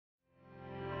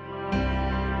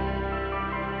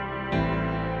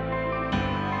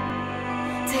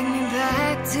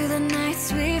back to the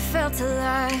nights we felt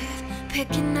alive,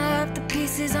 picking up the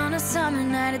pieces on a summer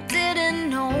night. I didn't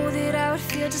know that I would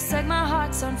feel just like my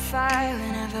heart's on fire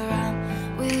whenever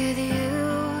I'm with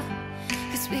you.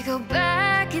 'Cause we go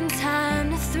back in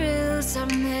time to thrills I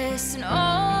miss and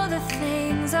all the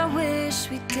things I wish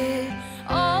we did.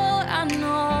 All I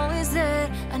know is that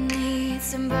I need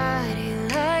somebody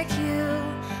like you.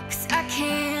 'Cause I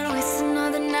can't waste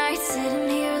another night sitting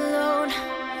here alone,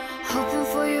 hoping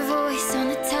for your voice on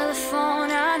the telephone.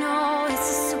 I know it's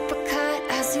a supercut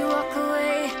as you walk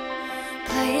away,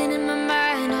 playing in my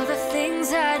mind all the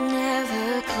things I'd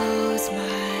never close my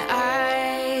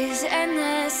eyes. And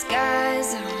the sky's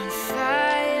on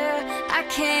fire. I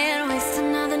can't waste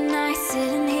another night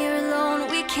sitting here alone.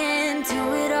 We can do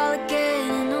it all again,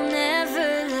 and I'll never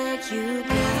let you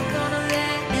go. Never gonna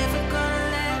let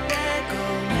that go.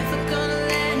 Never gonna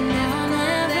let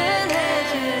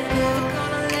you go.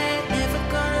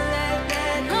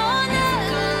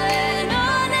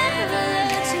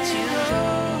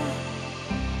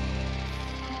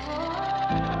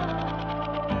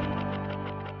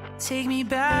 Take me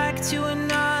back to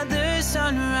another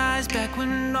sunrise, back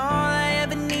when all I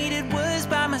ever needed was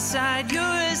by my side.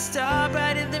 You're a star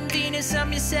brighter than Venus,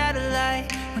 I'm your satellite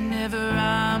whenever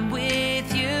I'm with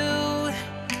you.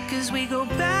 'Cause we go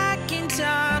back in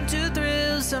time to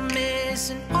thrills I miss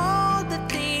and all the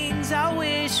things I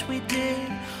wish we did.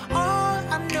 All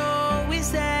I know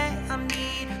is that I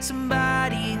need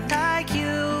somebody like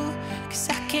you. 'Cause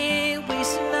I can't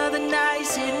waste another night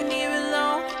sitting here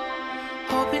alone,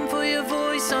 hoping for your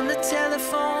voice on the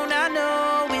telephone. I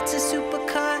know it's a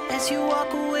supercut as you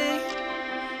walk away,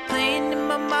 playing in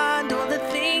my mind all the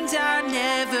things I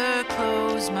never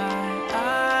close my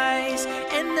eyes.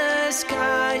 And the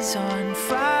sky's on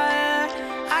fire.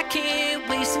 I can't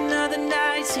waste another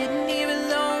night sitting here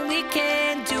alone. We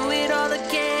can do it all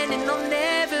again, and I'll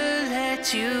never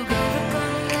let you go. Never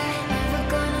gonna let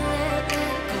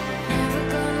that go. Never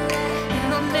gonna let,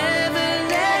 and I'll never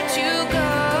let you go. Take me back to the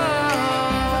nights we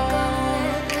felt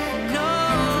alive, picking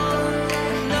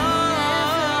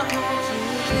up the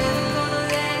pieces on a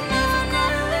summer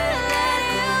night.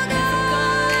 I didn't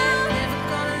know that I would feel just like my heart's on fire whenever I'm with you. 'Cause we go back in time to thrills I miss and all the things I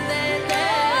wish we did. All I know is that I need somebody like you. 'Cause I can't waste another night sitting here alone, hoping for your voice on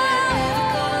the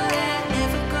telephone. I know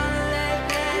it's a supercut as you walk away, playing in my mind all the things I never close my eyes. And the sky's on fire. I can't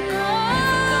waste another night sitting here alone. We can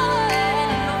do it all again, and I'll never let you go. Never gonna let that go.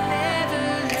 Never gonna let,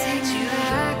 no, no, no. Take you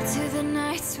back to the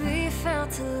nights we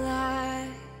felt alive, picking up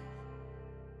the pieces on a summer night. I didn't know that I would feel just like my heart's on fire whenever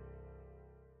I'm with you.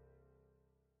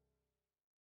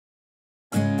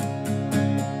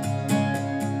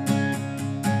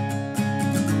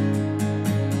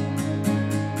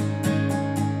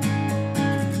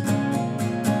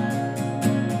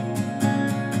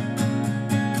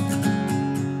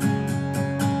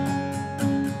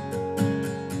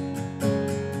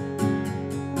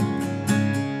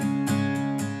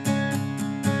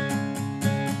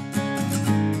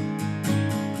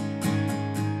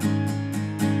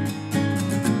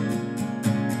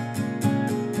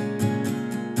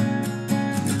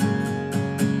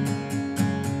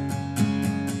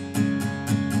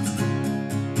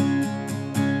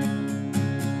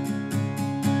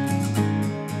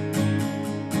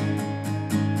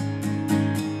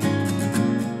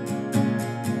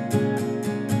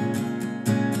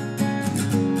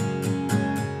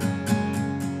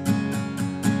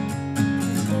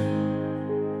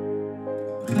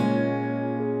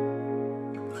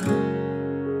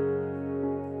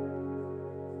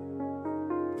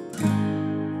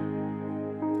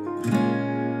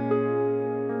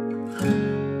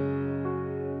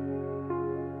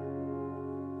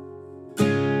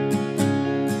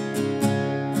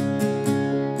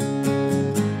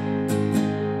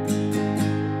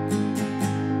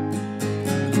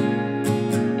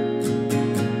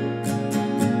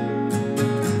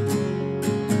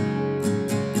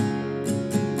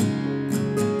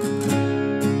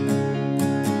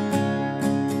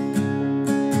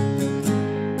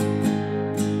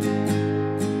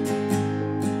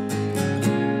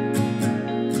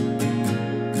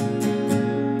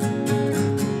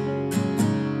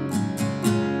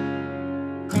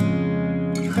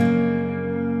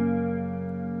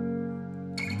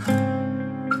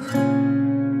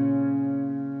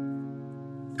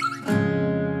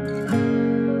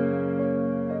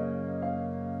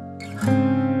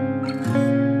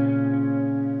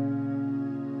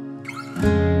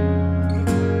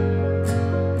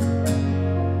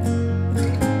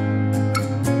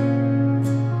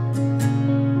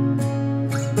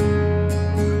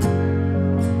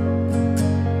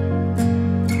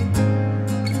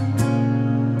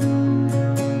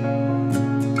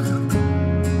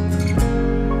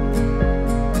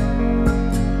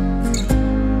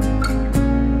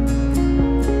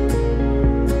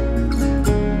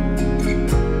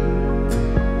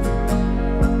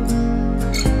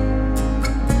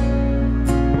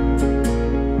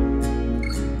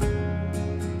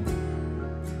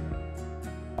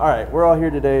 All right, we're all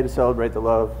here today to celebrate the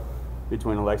love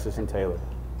between Alexis and Taylor.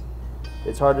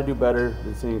 It's hard to do better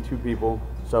than seeing two people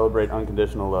celebrate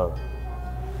unconditional love.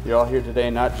 You're all here today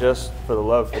not just for the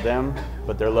love for them,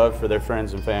 but their love for their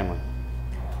friends and family,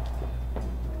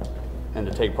 and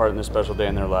to take part in this special day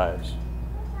in their lives.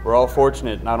 We're all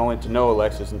fortunate not only to know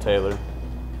Alexis and Taylor,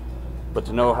 but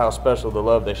to know how special the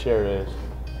love they share is.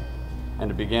 And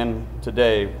to begin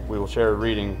today, we will share a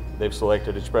reading they've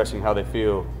selected expressing how they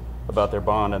feel about their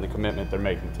bond and the commitment they're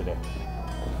making today.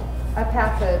 A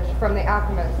passage from The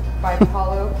Alchemist by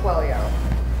Paulo Coelho.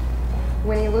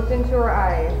 When he looked into her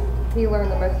eyes, he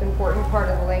learned the most important part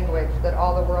of the language that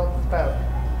all the world spoke.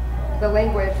 The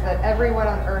language that everyone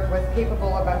on earth was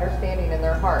capable of understanding in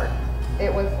their heart.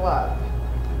 It was love.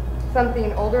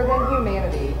 Something older than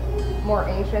humanity, more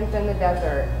ancient than the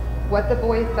desert. What the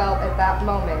boy felt at that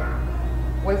moment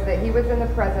was that he was in the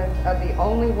presence of the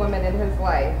only woman in his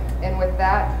life, and with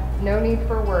that, no need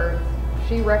for words,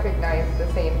 she recognized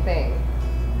the same thing.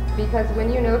 Because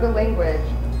when you know the language,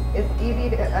 it's easy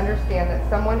to understand that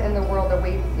someone in the world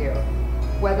awaits you,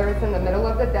 whether it's in the middle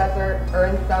of the desert or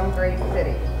in some great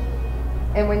city.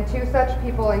 And when two such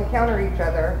people encounter each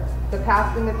other, the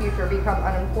past and the future become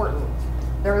unimportant.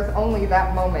 There is only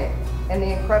that moment, and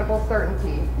the incredible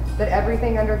certainty that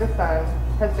everything under the sun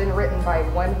has been written by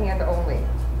one hand only.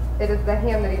 It is the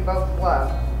hand that evokes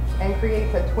love and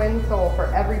creates a twin soul for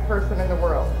every person in the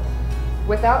world.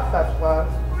 Without such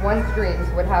love, one's dreams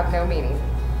would have no meaning.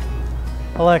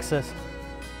 Alexis,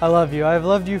 I love you. I've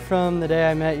loved you from the day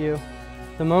I met you.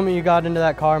 The moment you got into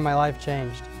that car, my life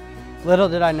changed. Little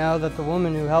did I know that the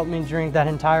woman who helped me drink that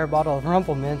entire bottle of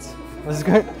Rumple Mints was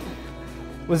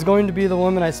going to be the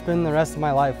woman I spend the rest of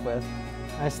my life with.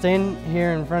 I stand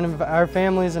here in front of our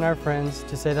families and our friends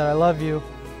to say that I love you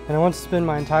and I want to spend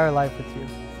my entire life with you.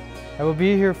 I will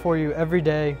be here for you every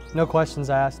day, no questions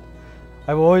asked.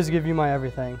 I will always give you my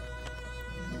everything.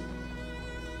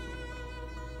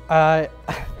 I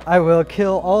will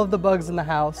kill all of the bugs in the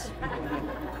house.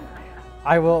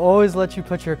 I will always let you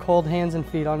put your cold hands and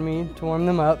feet on me to warm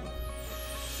them up.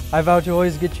 I vow to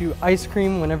always get you ice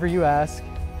cream whenever you ask.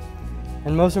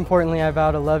 And most importantly, I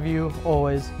vow to love you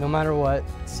always, no matter what.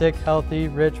 Sick, healthy,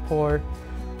 rich, poor.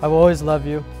 I will always love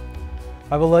you.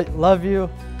 I will love you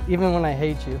even when I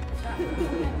hate you.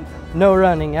 No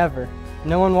running, ever.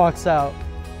 No one walks out.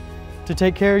 To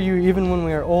take care of you even when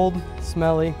we are old,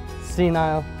 smelly,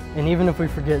 senile, and even if we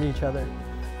forget each other.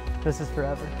 This is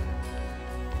forever.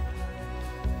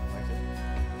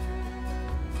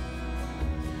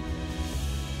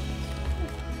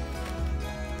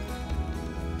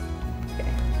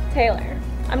 Taylor,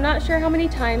 I'm not sure how many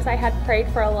times I had prayed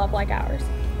for a love like ours.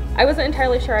 I wasn't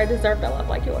entirely sure I deserved a love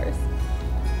like yours.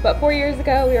 But 4 years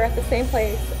ago, we were at the same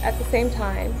place, at the same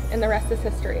time, and the rest is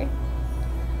history.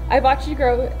 I've watched you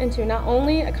grow into not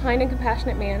only a kind and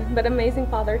compassionate man, but an amazing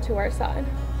father to our son.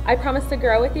 I promise to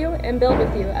grow with you and build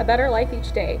with you a better life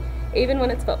each day, even when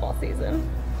it's football season.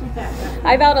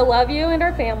 I vow to love you and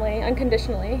our family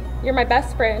unconditionally. You're my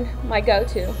best friend, my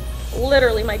go-to.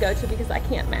 Literally my go-to because I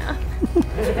can't math.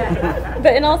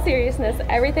 But in all seriousness,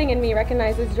 everything in me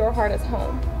recognizes your heart as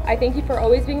home. I thank you for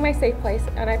always being my safe place,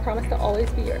 and I promise to always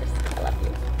be yours. I love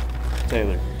you.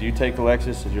 Taylor, do you take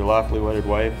Alexis as your lawfully wedded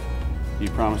wife? Do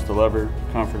you promise to love her,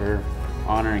 comfort her,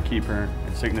 honor and keep her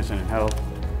in sickness and in health,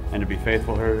 and to be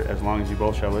faithful to her as long as you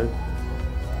both shall live?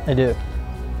 I do.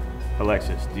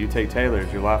 Alexis, do you take Taylor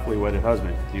as your lawfully wedded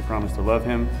husband? Do you promise to love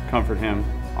him, comfort him,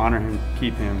 honor him,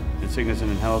 keep him in sickness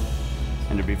and in health,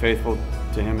 and to be faithful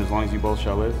to him as long as you both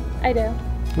shall live? I do.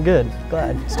 Good.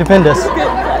 Glad. Stupendous.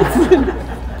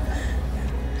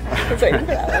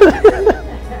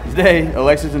 Today,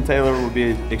 Alexis and Taylor will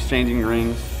be exchanging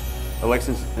rings.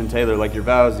 Alexis and Taylor, like your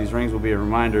vows, these rings will be a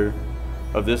reminder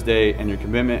of this day and your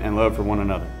commitment and love for one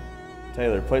another.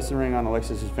 Taylor, place the ring on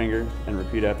Alexis's finger and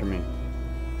repeat after me.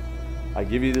 I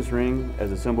give you this ring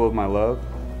as a symbol of my love.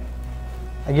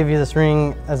 I give you this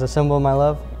ring as a symbol of my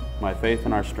love. My faith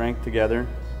and our strength together.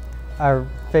 Our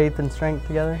faith and strength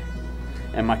together.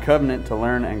 And my covenant to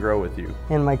learn and grow with you.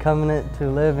 And my covenant to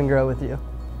live and grow with you.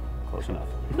 Close enough.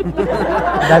 Did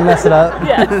I mess it up?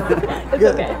 Yes, it's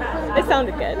okay. It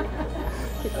sounded good.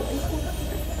 Keep going.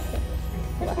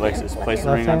 Alexis, place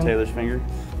the ring on Taylor's finger.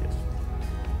 Yes.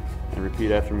 And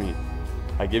repeat after me.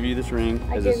 I give you this ring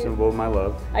as a symbol of my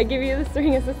love. I give you this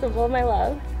ring as a symbol of my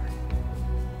love.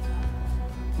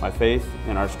 My faith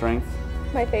and our strength.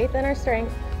 My faith and our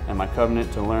strength. And my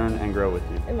covenant to learn and grow with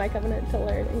you. And my covenant to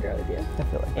learn and grow with you. I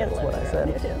feel like that's what I said.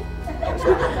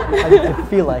 I I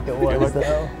feel like it was,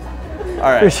 though. All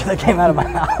right. Pretty sure that came out of my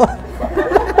mouth.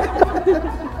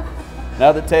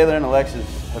 Now that Taylor and Alexis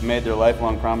have made their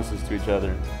lifelong promises to each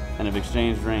other and have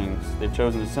exchanged rings. They've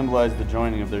chosen to symbolize the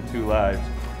joining of their two lives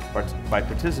by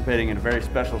participating in a very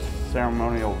special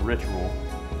ceremonial ritual.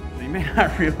 So you may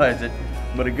not realize it,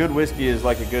 but a good whiskey is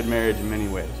like a good marriage in many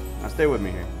ways. Now stay with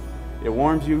me here. It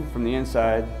warms you from the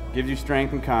inside, gives you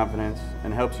strength and confidence,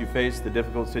 and helps you face the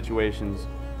difficult situations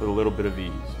with a little bit of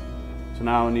ease. So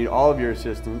now I need all of your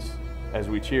assistance as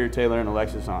we cheer Taylor and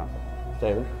Alexis on.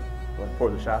 Taylor, go ahead and pour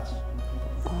the shots.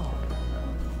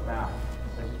 Now,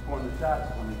 as he's pouring the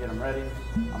shots, I'm gonna get them ready.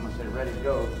 I'm gonna say ready,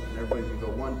 go, and everybody's gonna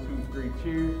go 1, 2, 3,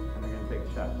 cheers, and they're gonna take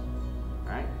the shots.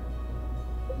 All right?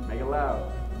 Make it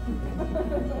loud.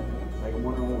 Make them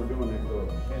wonder what we're doing next door.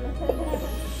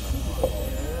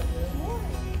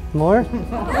 More?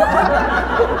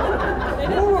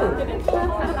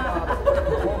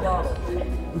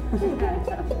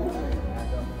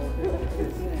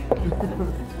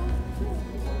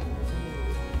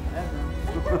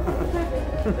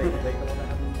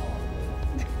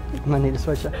 I'm gonna need to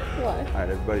switch up. What? All right,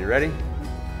 everybody ready?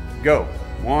 Go.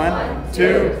 1,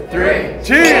 2, 3,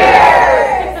 cheers!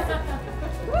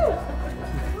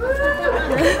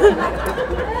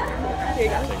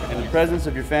 In the presence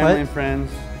of your family and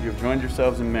friends, you have joined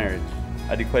yourselves in marriage.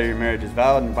 I declare your marriage is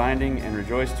valid and binding and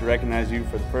rejoice to recognize you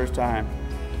for the first time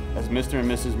as Mr. and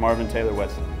Mrs. Marvin Taylor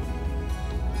Wettstein.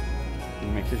 Can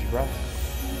you make tissue brush?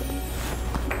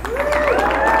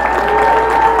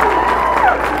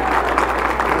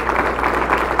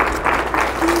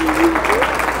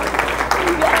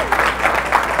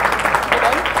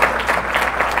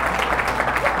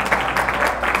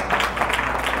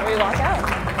 We walk out.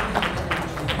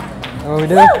 What do we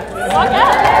do? Walk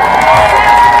out.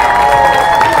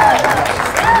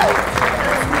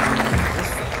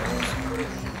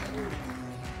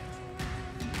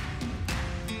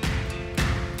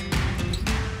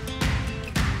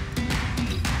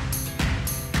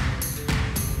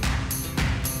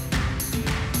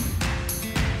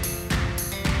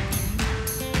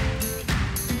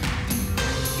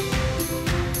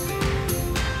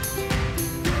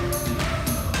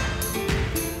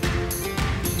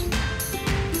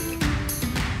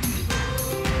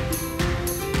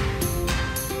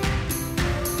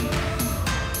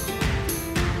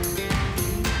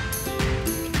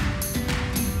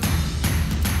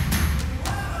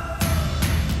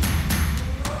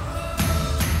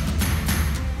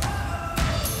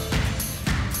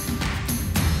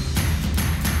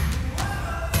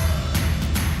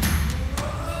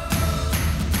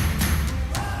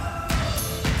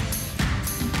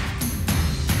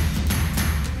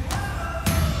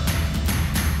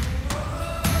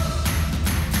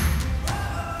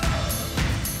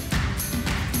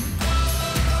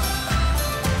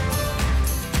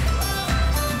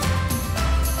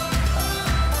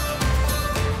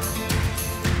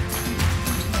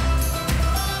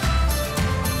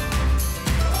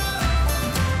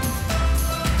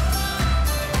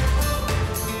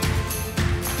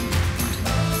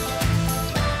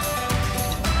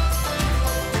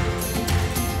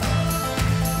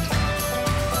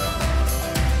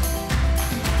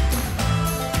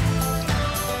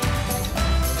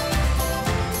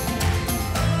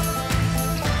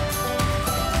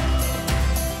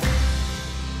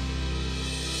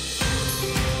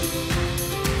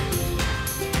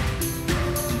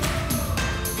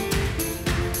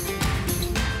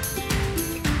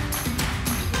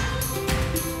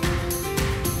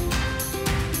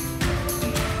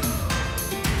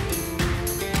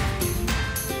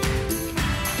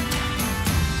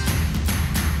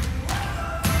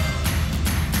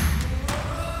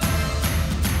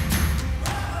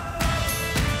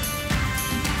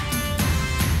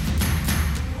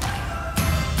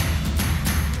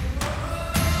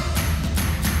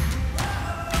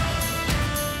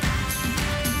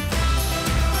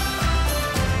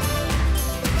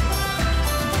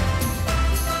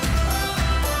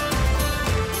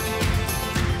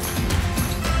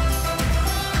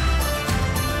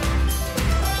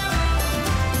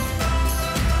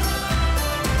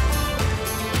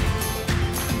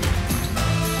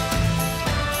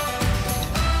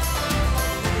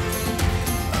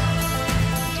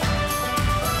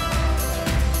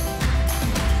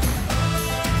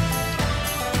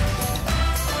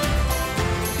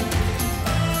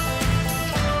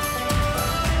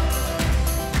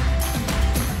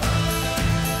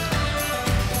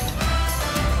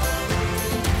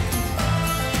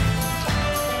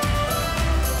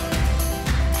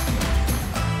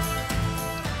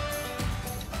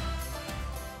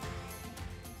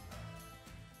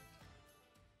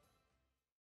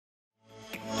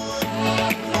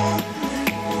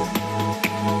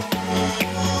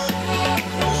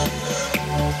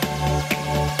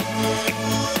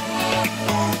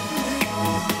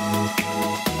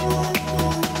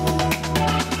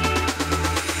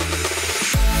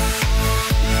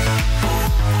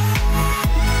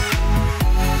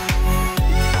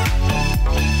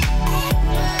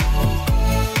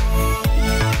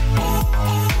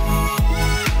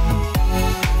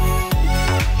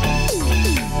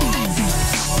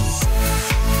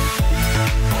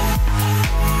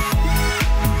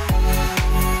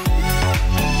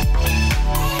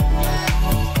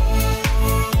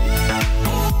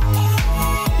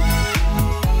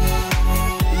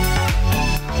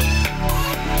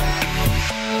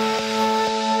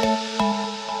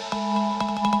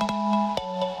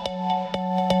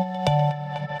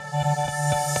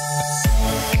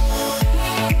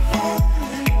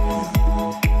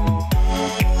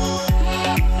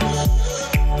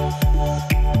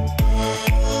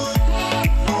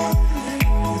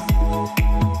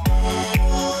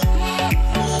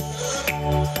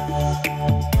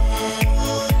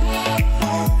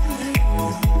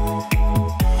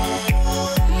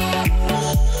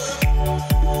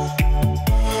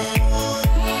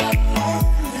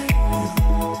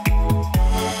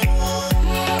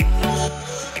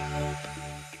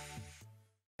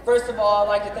 First of all, I'd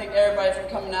like to thank everybody for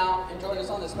coming out and joining us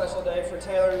on this special day for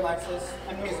Taylor and Lexus.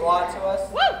 It means a lot to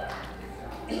us. Woo!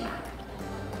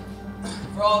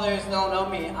 For all those who don't know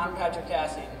me, I'm Patrick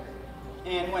Cassie.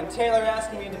 And when Taylor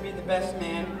asked me to be the best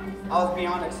man, I was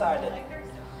beyond excited.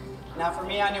 Now for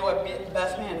me, I knew what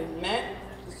best man meant,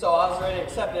 so I was ready to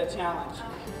accept the challenge.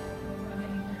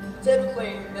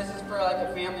 Typically, this is for like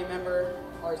a family member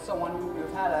or someone who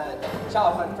you've had a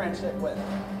childhood friendship with.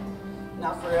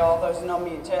 Now for all those who know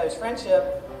me and Taylor's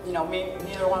friendship, you know,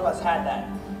 neither one of us had that.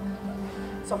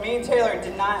 So me and Taylor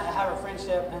did not have a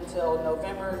friendship until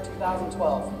November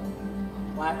 2012,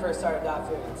 when I first started Dot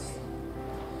Foods.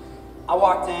 I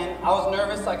walked in, I was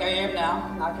nervous like I am now,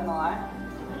 not gonna lie.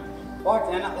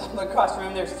 Walked in, I looked across the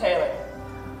room, there's Taylor.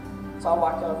 So I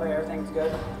walked over, everything's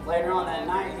good. Later on that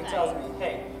night, he tells me,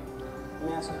 hey, let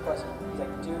me ask you a question. He's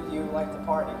like, do you like to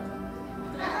party?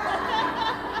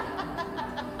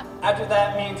 After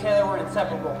that, me and Taylor were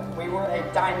inseparable. We were a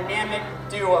dynamic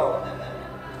duo.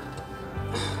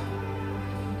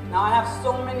 Now I have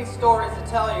so many stories to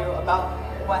tell you about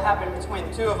what happened between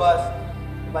the two of us,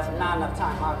 but not enough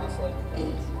time, obviously.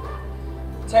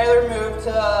 Taylor moved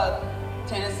to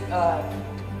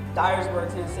Dyersburg,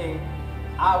 Tennessee.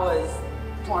 I was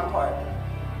torn apart.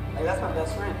 Like, that's my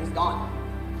best friend, he's gone.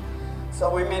 So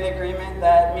we made an agreement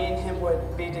that me and him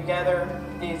would be together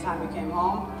anytime he came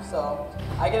home. So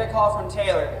I get a call from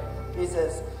Taylor. He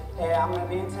says, hey, I'm gonna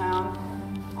be in town.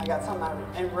 I got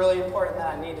something really important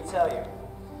that I need to tell you.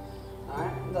 All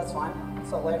right, that's fine.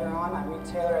 So later on, I meet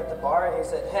Taylor at the bar. He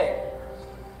said, hey,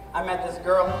 I met this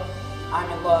girl.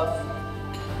 I'm in love.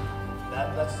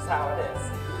 That's just how it is.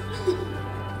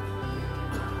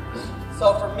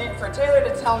 So for Taylor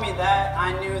to tell me that,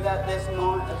 I knew that this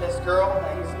girl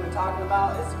that he's been talking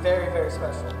about is very, very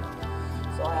special.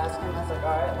 So I asked him, I was like,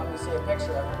 all right, let me see a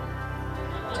picture of her.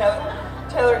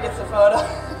 Taylor gets a photo.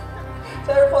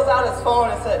 Taylor pulls out his phone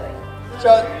and said,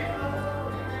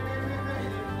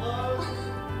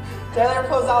 Taylor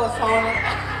pulls out his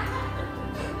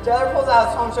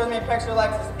phone, shows me a picture of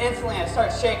Lexus. Instantly, I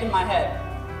start shaking my head.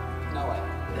 No way.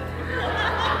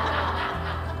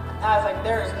 I was like,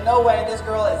 there is no way this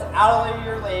girl is out of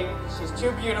your league. She's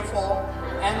too beautiful,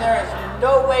 and there is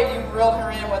no way you reeled her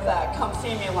in with that "come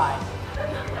see me" line.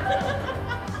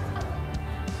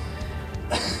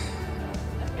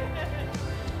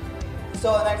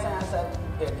 So the next thing I said,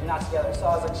 dude, you're not together. So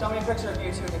I was like, show me a picture of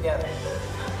you two together.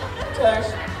 Taylor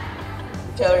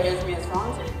gives me his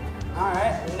phone. All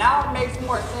right, now it makes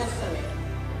more sense to me.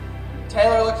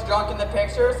 Taylor looks drunk in the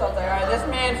picture, so I was like, all right, this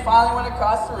man finally went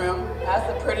across the room, asked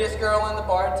the prettiest girl in the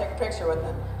bar to take a picture with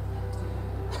him.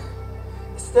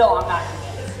 Still, I'm not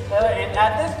convinced. And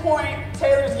at this point,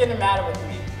 Taylor's getting mad with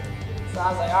me. So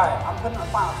I was like, all right, I'm putting a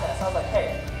final test. I was like,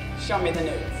 hey, show me the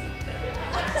nudes.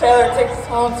 Taylor takes his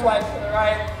phone, swipes to the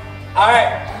right. All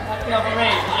right, that's enough for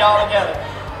me. Y'all together.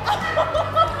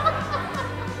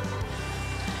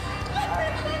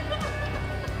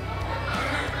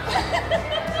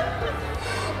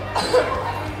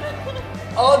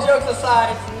 All jokes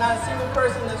aside, not a single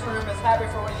person in this room is happy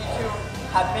for what you two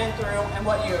have been through and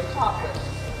what you accomplished.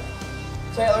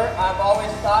 Taylor, I've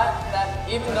always thought that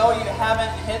even though you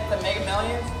haven't hit the Mega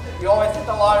Millions, you always hit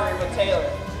the lottery with Taylor.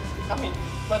 I mean,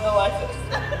 with Alexis.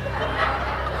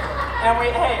 And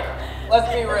hey, let's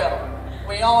be real.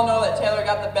 We all know that Taylor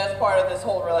got the best part of this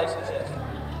whole relationship.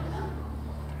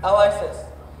 Alexis,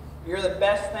 you're the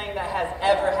best thing that has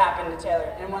ever happened to Taylor.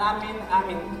 And when I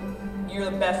mean you're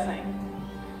the best thing.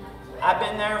 I've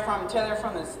been there from Taylor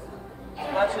from this,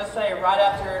 let's just say right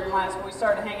after when we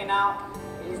started hanging out.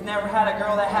 He's never had a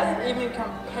girl that has even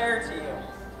compared to you.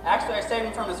 Actually, I saved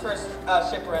him from his first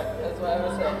shipwreck, that's what I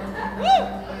would say. Woo!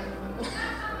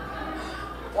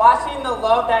 Watching the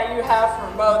love that you have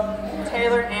for both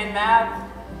Taylor and Mav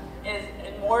is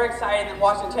more exciting than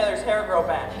watching Taylor's hair grow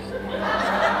back.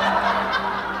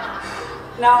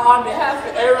 Now, on behalf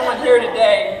of everyone here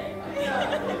today,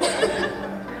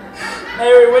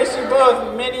 may we wish you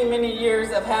both many, many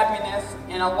years of happiness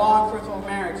and a long, fruitful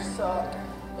marriage. So,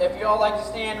 if you all like to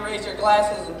stand, raise your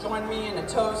glasses, and join me in a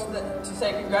toast to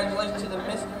say congratulations to the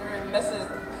Mr. and Mrs.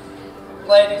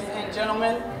 Ladies and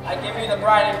gentlemen, I give you the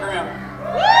bride and groom. I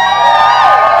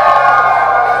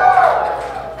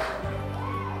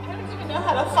don't even know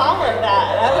how to follow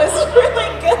that. That was really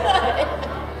good.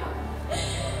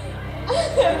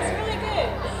 That was really good.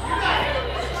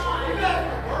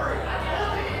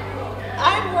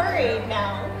 I'm worried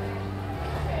now.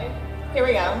 Okay, here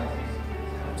we go.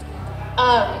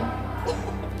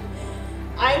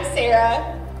 I'm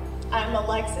Sarah. I'm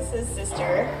Alexis's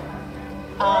sister.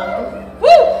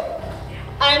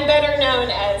 I'm better known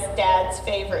as Dad's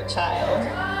favorite child.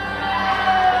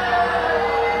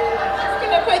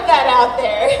 that out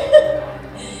there.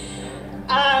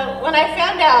 When I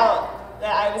found out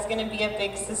that I was going to be a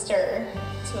big sister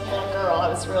to a little girl, I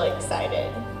was really excited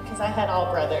because I had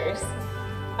all brothers.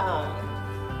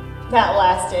 That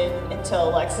lasted until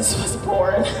Alexis was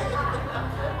born.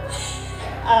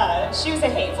 She was a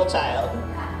hateful child,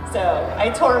 so I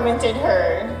tormented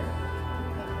her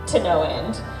to no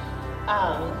end.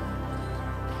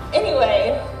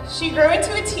 Anyway, she grew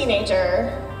into a teenager,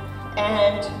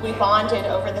 and we bonded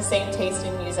over the same taste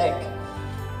in music.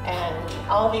 And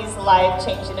all these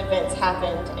life-changing events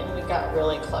happened, and we got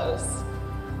really close.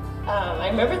 I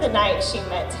remember the night she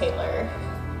met Taylor,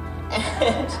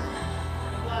 and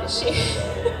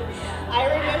I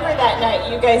remember that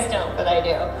night. You guys don't, but I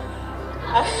do.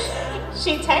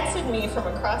 She texted me from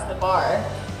across the bar,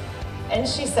 and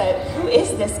she said, "Who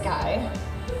is this guy?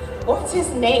 What's his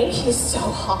name? He's so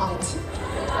hot."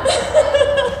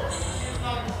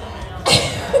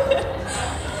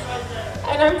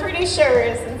 And I'm pretty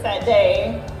sure since that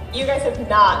day, you guys have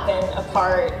not been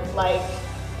apart, like,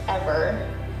 ever.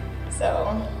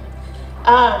 So,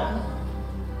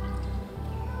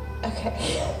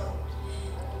 okay.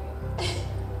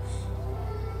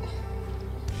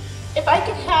 If I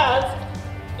could have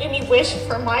any wish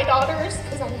for my daughters,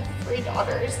 because I have 3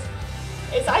 daughters,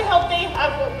 is I hope they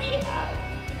have what we have.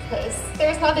 Because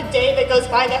there's not a day that goes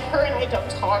by that her and I don't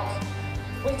talk.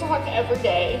 We talk every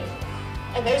day.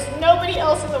 And there's nobody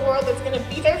else in the world that's gonna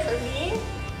be there for me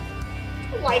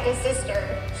like a sister.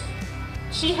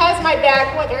 She has my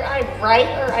back whether I'm right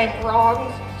or I'm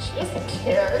wrong. She doesn't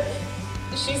care.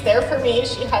 She's there for me,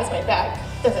 she has my back,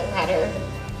 doesn't matter.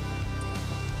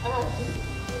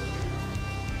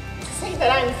 Saying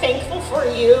that I'm thankful for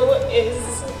you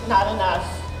is not enough.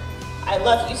 I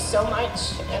love you so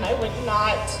much, and I would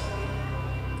not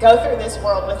go through this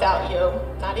world without you,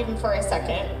 not even for a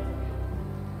second.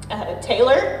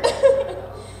 Taylor,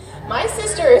 my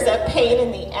sister is a pain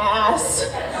in the ass.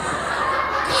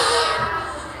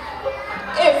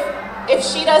 If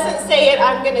she doesn't say it,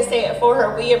 I'm gonna say it for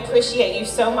her. We appreciate you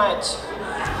so much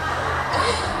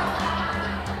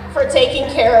for taking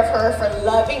care of her, for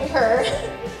loving her,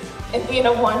 and being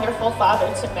a wonderful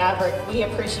father to Maverick. We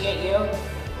appreciate you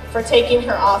for taking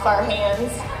her off our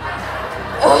hands.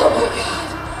 Oh my God.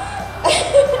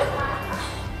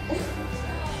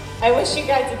 I wish you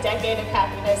guys a decade of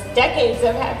happiness, decades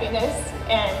of happiness,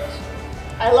 and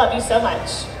I love you so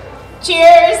much.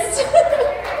 Cheers!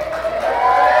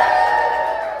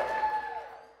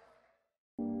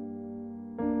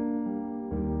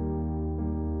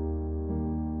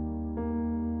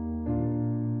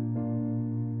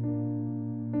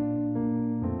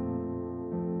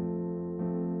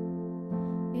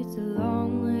 It's a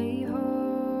long way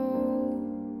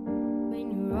home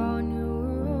when you're on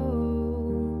your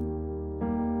own,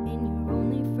 and your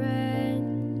only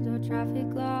friends are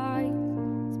traffic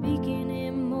lights speaking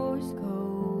in Morse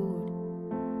code.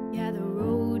 Yeah, the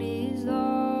road is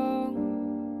long,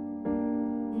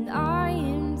 and I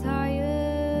am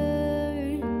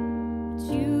tired, but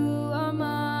you are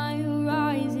my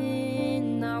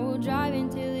horizon. I will drive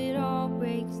until it all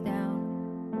breaks down,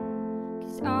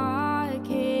 'cause I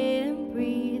can't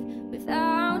breathe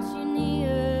without you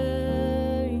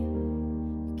near.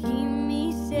 Keep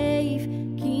me safe,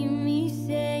 keep me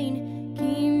sane,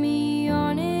 keep me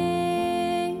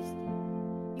honest.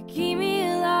 You keep me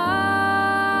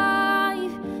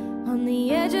alive on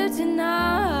the edge of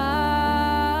tonight,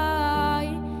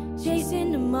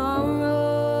 chasing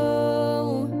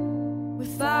tomorrow with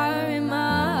fire in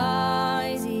my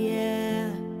eyes.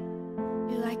 Yeah,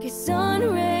 you're like a sun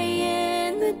ray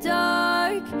in the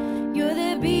dark. You're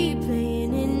the beat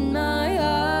playing in my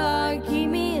heart. Keep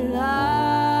me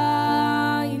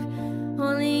alive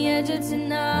on the edge of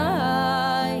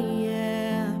tonight.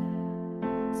 Yeah,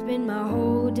 spend my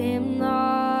whole damn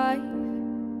life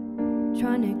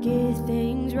trying to get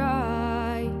things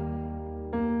right,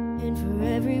 and for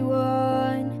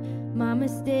everyone, my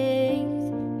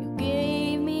mistakes, you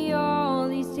gave me all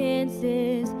these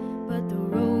chances, but the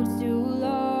road's too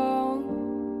long,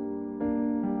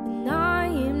 and I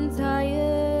am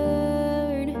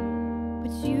tired,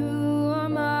 but you are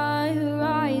my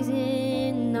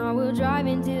horizon. I will drive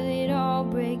until it all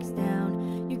breaks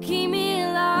down. You keep me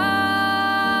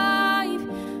alive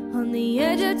on the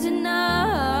edge of tonight,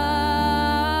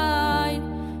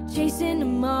 chasing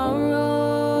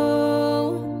tomorrow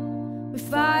with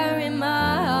fire in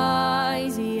my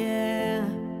eyes. Yeah,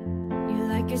 you're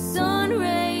like a sun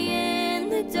ray in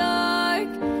the dark.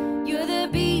 You're the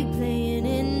beat playing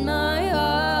in my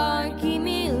heart. Keep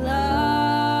me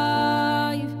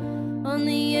alive on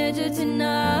the edge of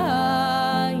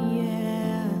tonight.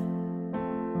 Yeah.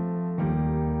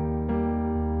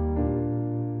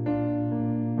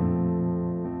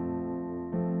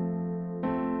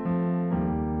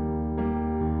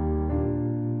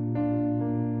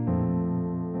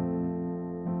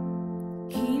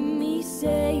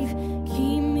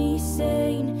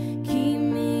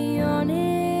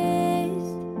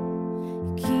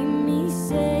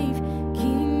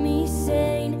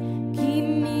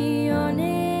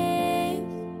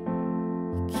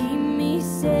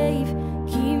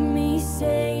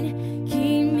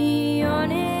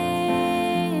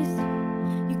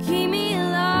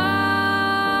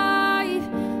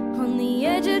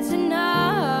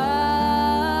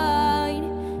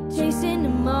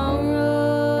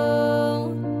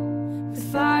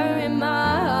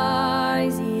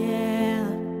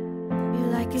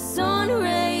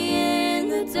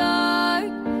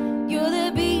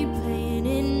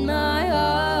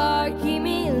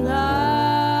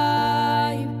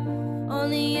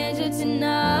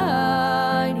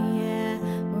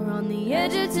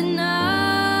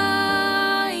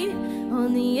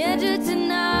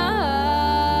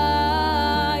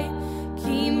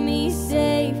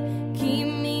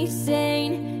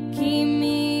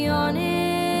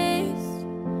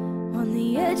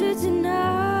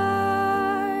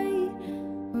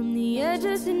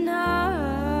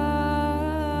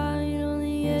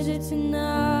 the edge of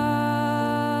tonight.